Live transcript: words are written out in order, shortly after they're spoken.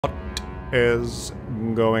is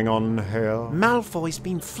going on here? Malfoy's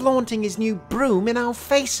been flaunting his new broom in our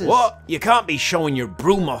faces. What? You can't be showing your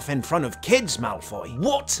broom off in front of kids, Malfoy.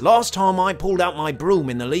 What? Last time I pulled out my broom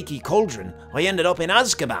in the leaky cauldron, I ended up in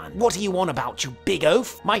Azkaban. What are you on about, you big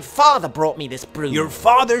oaf? My father brought me this broom. Your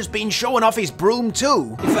father's been showing off his broom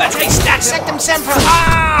too. Taste that, Sectum Sempra!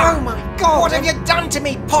 Ah! Oh my God! What have you done to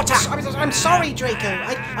me, Potter? I'm sorry, Draco.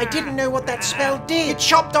 I didn't know what that spell did. You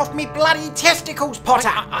chopped off me bloody testicles, Potter.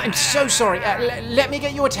 I'm so sorry. Let me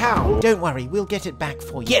get you a towel. Don't worry, we'll get it back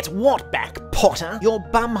for you. Get what back, Potter? Your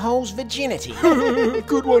bumhole's virginity.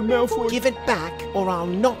 Good one, Malfoy. Give it back, or I'll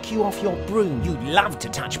knock you off your broom. You'd love to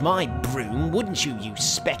touch my broom, wouldn't you, you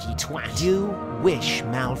specky twat? You wish,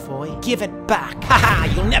 Malfoy. Give it back. Haha,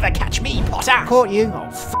 you'll never catch me, Potter. Caught you. Oh,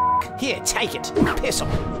 f***. Here, take it. Piss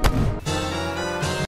off.